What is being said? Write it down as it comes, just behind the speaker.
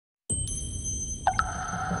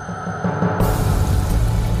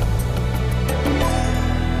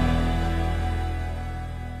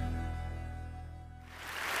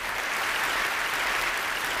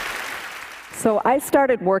So I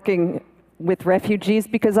started working with refugees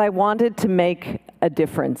because I wanted to make a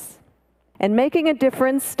difference. And making a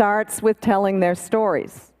difference starts with telling their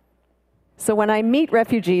stories. So when I meet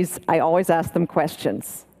refugees, I always ask them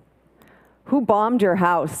questions. Who bombed your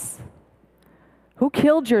house? Who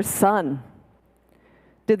killed your son?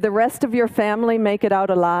 Did the rest of your family make it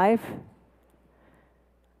out alive?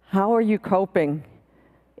 How are you coping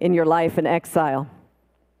in your life in exile?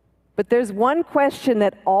 But there's one question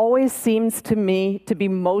that always seems to me to be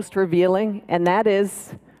most revealing, and that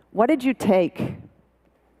is, what did you take?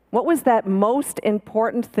 What was that most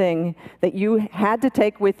important thing that you had to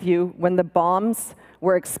take with you when the bombs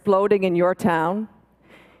were exploding in your town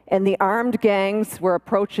and the armed gangs were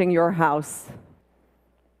approaching your house?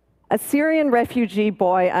 A Syrian refugee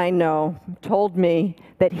boy I know told me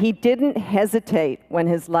that he didn't hesitate when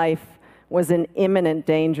his life was in imminent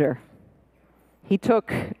danger. He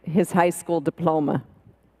took his high school diploma.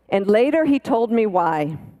 And later he told me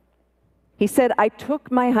why. He said, I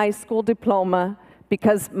took my high school diploma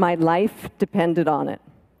because my life depended on it.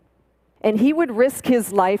 And he would risk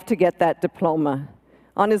his life to get that diploma.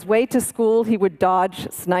 On his way to school, he would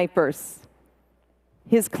dodge snipers.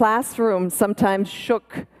 His classroom sometimes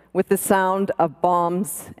shook with the sound of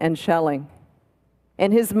bombs and shelling.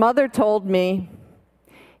 And his mother told me,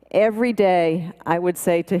 every day I would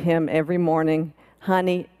say to him every morning,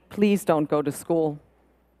 honey, please don't go to school.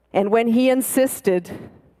 And when he insisted,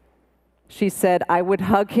 she said, I would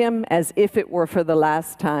hug him as if it were for the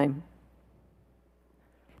last time.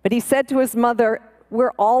 But he said to his mother,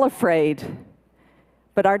 we're all afraid,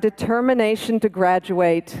 but our determination to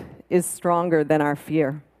graduate is stronger than our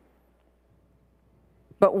fear.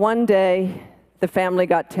 But one day, the family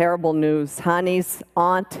got terrible news. Hani's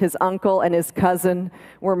aunt, his uncle, and his cousin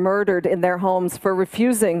were murdered in their homes for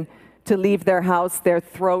refusing to leave their house. Their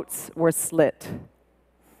throats were slit.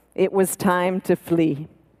 It was time to flee.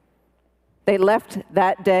 They left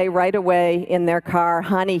that day right away in their car,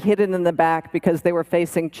 Hani hidden in the back because they were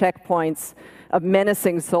facing checkpoints of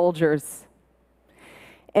menacing soldiers.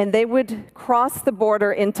 And they would cross the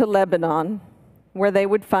border into Lebanon, where they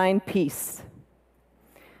would find peace.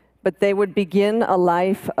 But they would begin a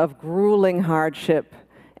life of grueling hardship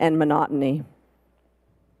and monotony.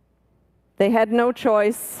 They had no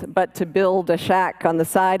choice but to build a shack on the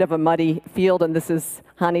side of a muddy field, and this is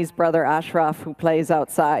Hani's brother Ashraf, who plays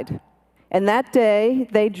outside. And that day,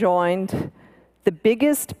 they joined the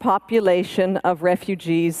biggest population of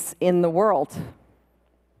refugees in the world.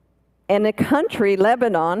 In a country,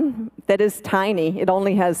 Lebanon, that is tiny, it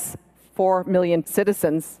only has 4 million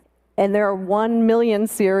citizens, and there are 1 million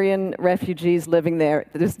Syrian refugees living there.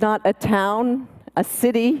 There's not a town, a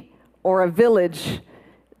city, or a village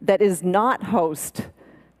that is not host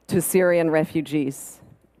to Syrian refugees.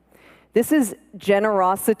 This is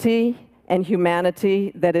generosity and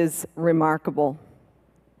humanity that is remarkable.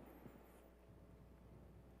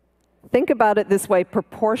 Think about it this way,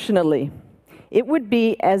 proportionally. It would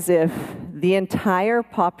be as if the entire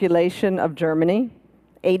population of Germany,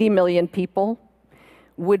 80 million people,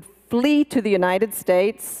 would flee to the United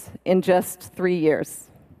States in just 3 years.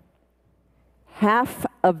 Half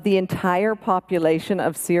of the entire population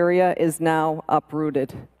of Syria is now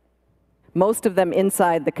uprooted. Most of them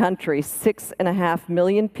inside the country. 6.5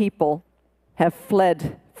 million people have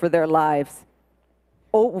fled for their lives.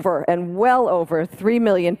 Well over 3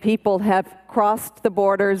 million people have crossed the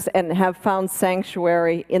borders and have found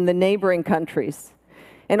sanctuary in the neighboring countries.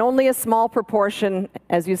 And only a small proportion,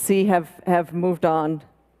 as you see, have moved on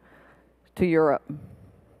to Europe.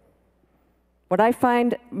 What I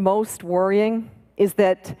find most worrying is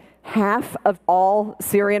that half of all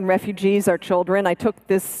Syrian refugees are children. I took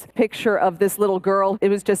this picture of this little girl. It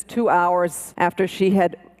was just 2 hours after she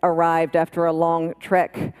had arrived after a long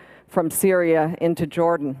trek from Syria into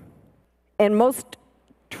Jordan. And most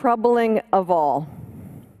troubling of all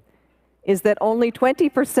is that only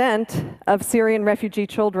 20% of Syrian refugee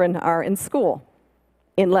children are in school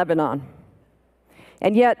in Lebanon.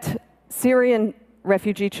 And yet, Syrian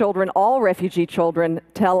refugee children, all refugee children,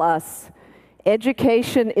 tell us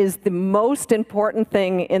education is the most important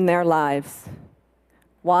thing in their lives.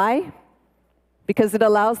 Why? Because it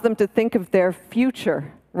allows them to think of their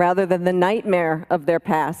future rather than the nightmare of their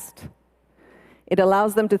past. It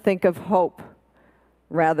allows them to think of hope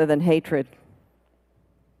rather than hatred.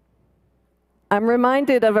 I'm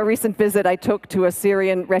reminded of a recent visit I took to a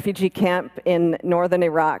Syrian refugee camp in northern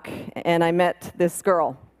Iraq, and I met this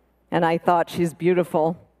girl. And I thought, she's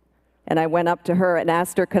beautiful. And I went up to her and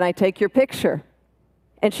asked her, can I take your picture?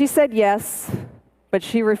 And she said yes, but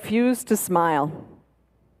she refused to smile.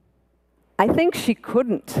 I think she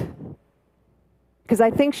couldn't, because I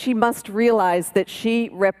think she must realize that she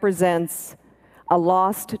represents a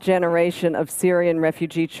lost generation of Syrian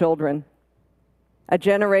refugee children, a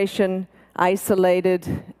generation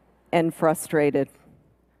isolated and frustrated.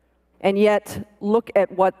 And yet, look at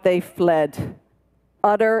what they fled.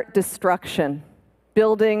 Utter destruction.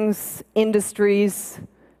 Buildings, industries,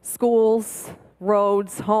 schools,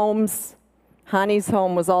 roads, homes. Hani's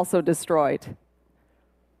home was also destroyed.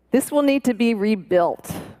 This will need to be rebuilt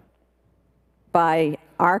by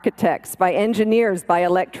architects, by engineers, by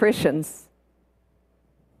electricians.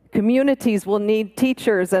 Communities will need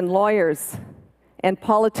teachers and lawyers and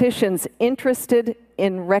politicians interested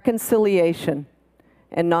in reconciliation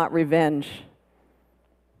and not revenge.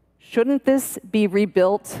 Shouldn't this be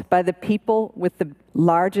rebuilt by the people with the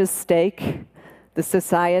largest stake, the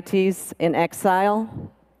societies in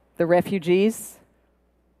exile, the refugees?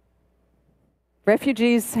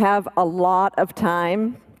 Refugees have a lot of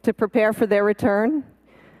time to prepare for their return.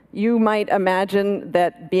 You might imagine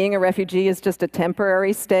that being a refugee is just a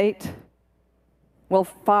temporary state. Well,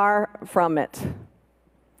 far from it.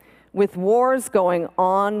 With wars going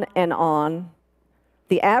on and on,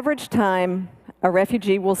 the average time a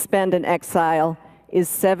refugee will spend in exile is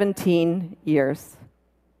 17 years.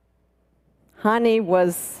 Hani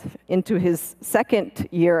was into his second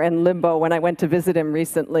year in limbo when I went to visit him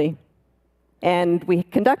recently. And we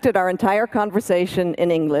conducted our entire conversation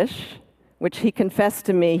in English, which he confessed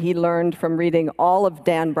to me he learned from reading all of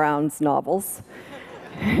Dan Brown's novels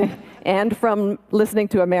and from listening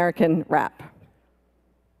to American rap.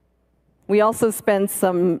 We also spent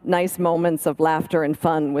some nice moments of laughter and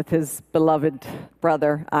fun with his beloved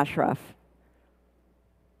brother, Ashraf.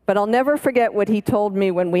 But I'll never forget what he told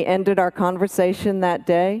me when we ended our conversation that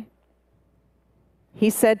day.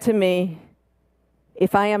 He said to me,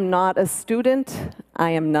 "If I am not a student,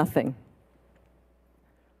 I am nothing."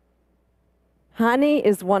 Hani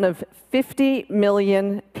is one of 50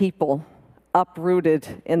 million people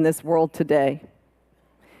uprooted in this world today.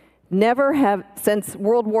 Never have, since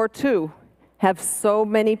World War II, have so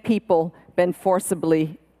many people been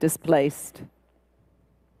forcibly displaced.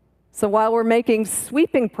 So while we're making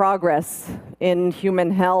sweeping progress in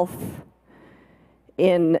human health,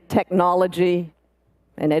 in technology,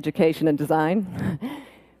 and education and design,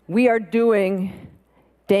 we are doing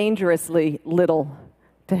dangerously little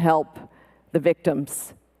to help the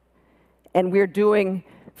victims. And we're doing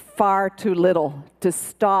far too little to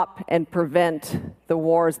stop and prevent the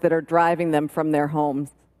wars that are driving them from their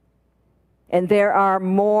homes. And there are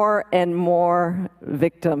more and more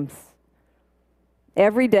victims.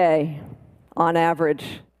 Every day, on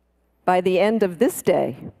average, by the end of this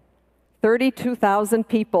day, 32,000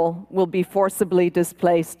 people will be forcibly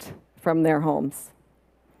displaced from their homes.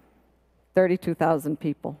 32,000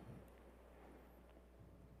 people.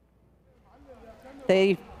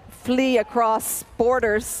 They flee across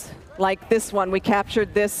borders like this one. We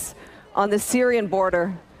captured this on the Syrian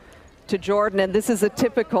border to Jordan, and this is a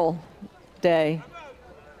typical day.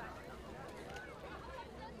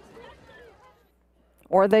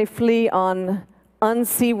 Or they flee on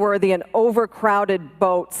unseaworthy and overcrowded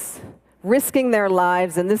boats, risking their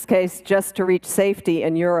lives, in this case, just to reach safety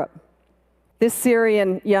in Europe. This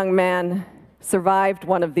Syrian young man survived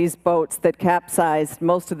one of these boats that capsized.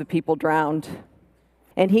 Most of the people drowned.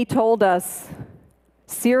 And he told us,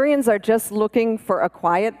 Syrians are just looking for a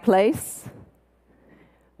quiet place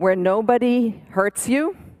where nobody hurts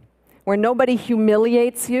you, where nobody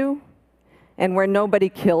humiliates you, and where nobody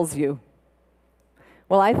kills you.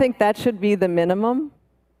 Well, I think that should be the minimum.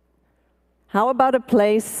 How about a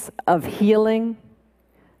place of healing,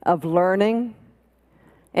 of learning,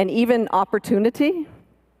 and even opportunity?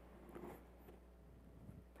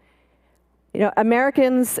 You know,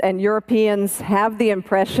 Americans and Europeans have the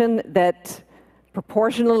impression that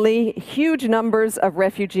proportionally huge numbers of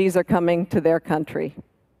refugees are coming to their country.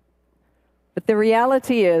 But the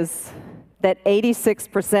reality is that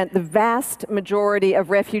 86%, the vast majority of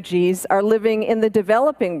refugees, are living in the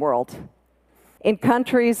developing world, in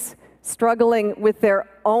countries struggling with their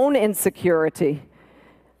own insecurity,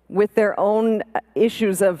 with their own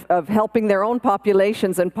issues of helping their own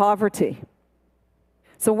populations and poverty.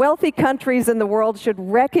 So wealthy countries in the world should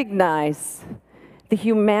recognize the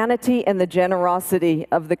humanity and the generosity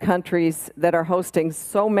of the countries that are hosting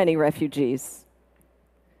so many refugees.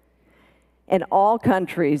 And all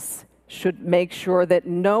countries should make sure that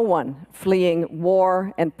no one fleeing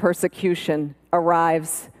war and persecution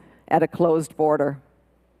arrives at a closed border.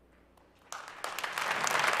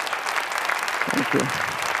 Thank you.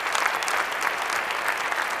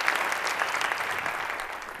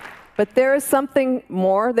 But there is something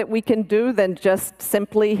more that we can do than just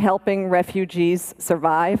simply helping refugees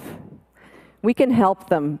survive. We can help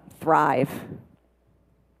them thrive.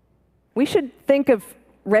 We should think of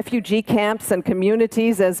refugee camps and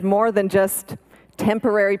communities as more than just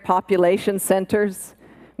temporary population centers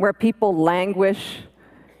where people languish,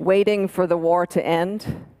 waiting for the war to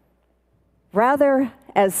end. Rather,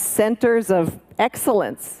 as centers of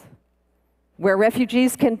excellence, where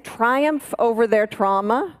refugees can triumph over their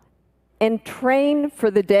trauma and train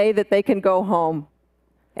for the day that they can go home,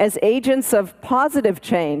 as agents of positive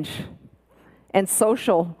change and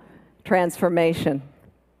social transformation.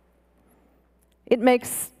 It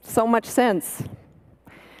makes so much sense.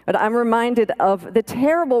 But I'm reminded of the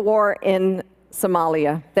terrible war in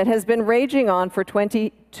Somalia that has been raging on for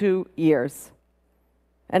 22 years.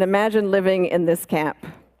 And imagine living in this camp.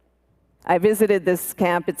 I visited this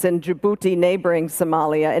camp. It's in Djibouti, neighboring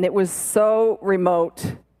Somalia, and it was so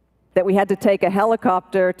remote that we had to take a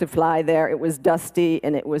helicopter to fly there. It was dusty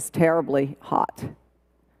and it was terribly hot.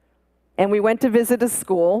 And we went to visit a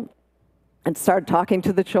school and started talking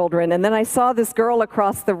to the children. And then I saw this girl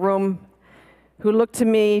across the room who looked to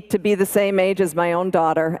me to be the same age as my own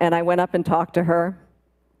daughter, and I went up and talked to her.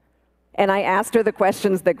 And I asked her the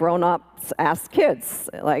questions that grown-ups ask kids,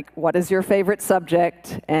 like, what is your favorite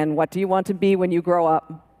subject, and what do you want to be when you grow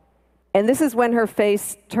up? And this is when her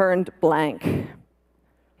face turned blank.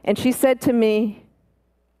 And she said to me,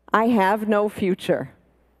 I have no future.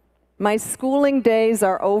 My schooling days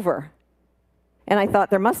are over. And I thought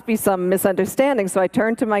there must be some misunderstanding, so I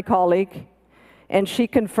turned to my colleague, and she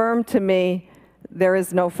confirmed to me there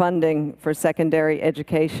is no funding for secondary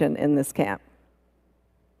education in this camp.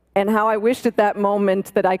 And how I wished at that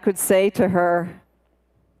moment that I could say to her,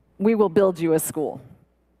 we will build you a school.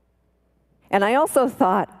 And I also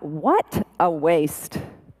thought, what a waste.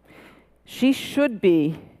 She should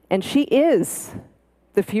be, and she is,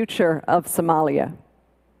 the future of Somalia.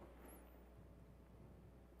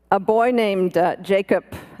 A boy named Jacob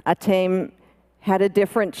Atem had a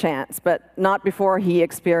different chance, but not before he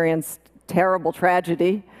experienced terrible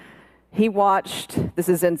tragedy. He watched, this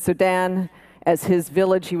is in Sudan, as his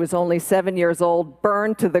village, he was only 7 years old,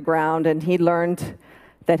 burned to the ground, and he learned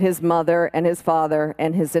that his mother and his father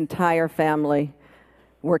and his entire family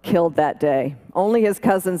were killed that day. Only his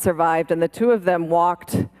cousin survived, and the two of them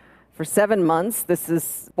walked for 7 months. This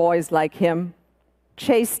is boys like him,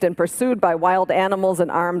 chased and pursued by wild animals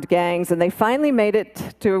and armed gangs, and they finally made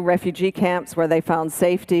it to refugee camps where they found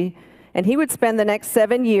safety. And he would spend the next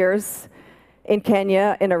 7 years in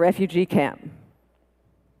Kenya in a refugee camp.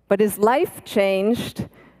 But his life changed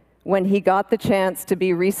when he got the chance to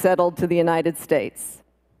be resettled to the United States.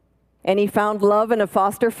 And he found love in a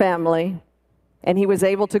foster family, and he was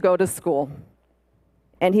able to go to school.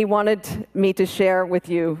 And he wanted me to share with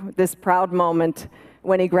you this proud moment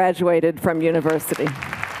when he graduated from university.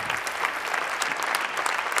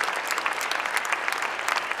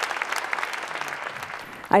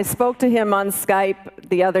 I spoke to him on Skype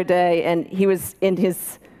the other day, and he was in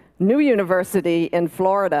his new university in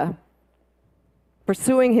Florida,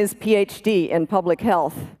 pursuing his PhD in public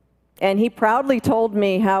health. And he proudly told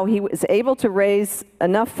me how he was able to raise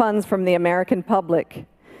enough funds from the American public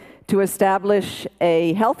to establish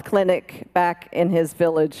a health clinic back in his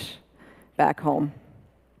village back home.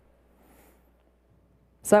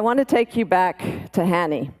 So I want to take you back to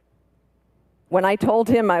Hani. When I told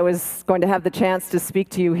him I was going to have the chance to speak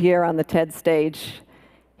to you here on the TED stage,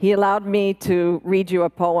 he allowed me to read you a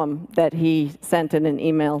poem that he sent in an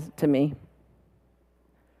email to me.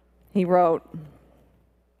 He wrote,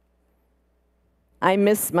 I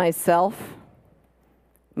miss myself,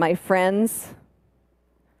 my friends,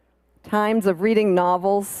 times of reading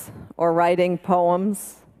novels or writing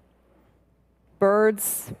poems,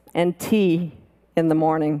 birds and tea in the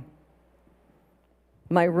morning,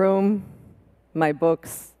 my room, my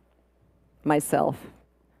books, myself,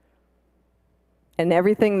 and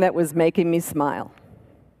everything that was making me smile.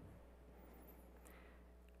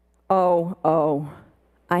 Oh,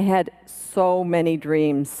 I had so many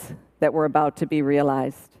dreams that were about to be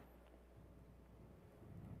realized.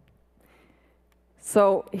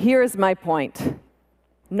 So here's my point.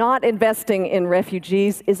 Not investing in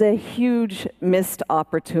refugees is a huge missed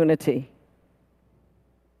opportunity.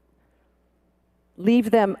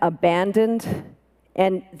 Leave them abandoned,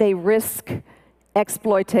 and they risk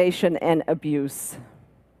exploitation and abuse.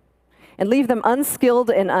 And leave them unskilled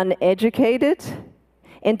and uneducated,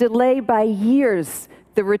 and delay by years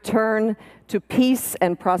the return to peace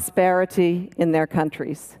and prosperity in their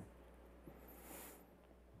countries.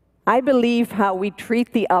 I believe how we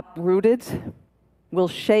treat the uprooted will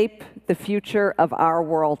shape the future of our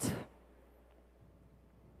world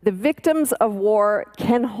The victims of war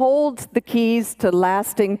can hold the keys to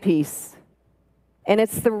lasting peace, and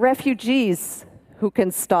it's the refugees who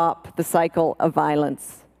can stop the cycle of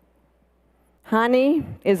violence. Hani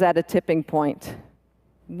is at a tipping point.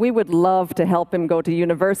 We would love to help him go to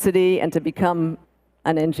university and to become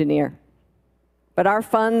an engineer. But our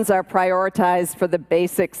funds are prioritized for the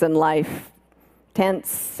basics in life: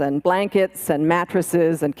 tents and blankets and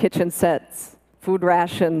mattresses and kitchen sets, food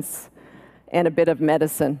rations, and a bit of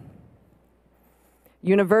medicine.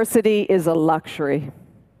 University is a luxury.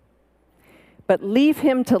 But leave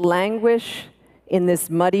him to languish in this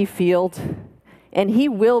muddy field, and he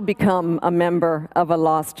will become a member of a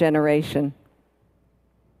lost generation.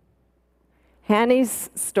 Hani's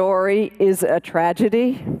story is a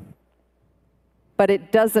tragedy, but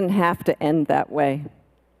it doesn't have to end that way.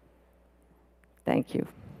 Thank you.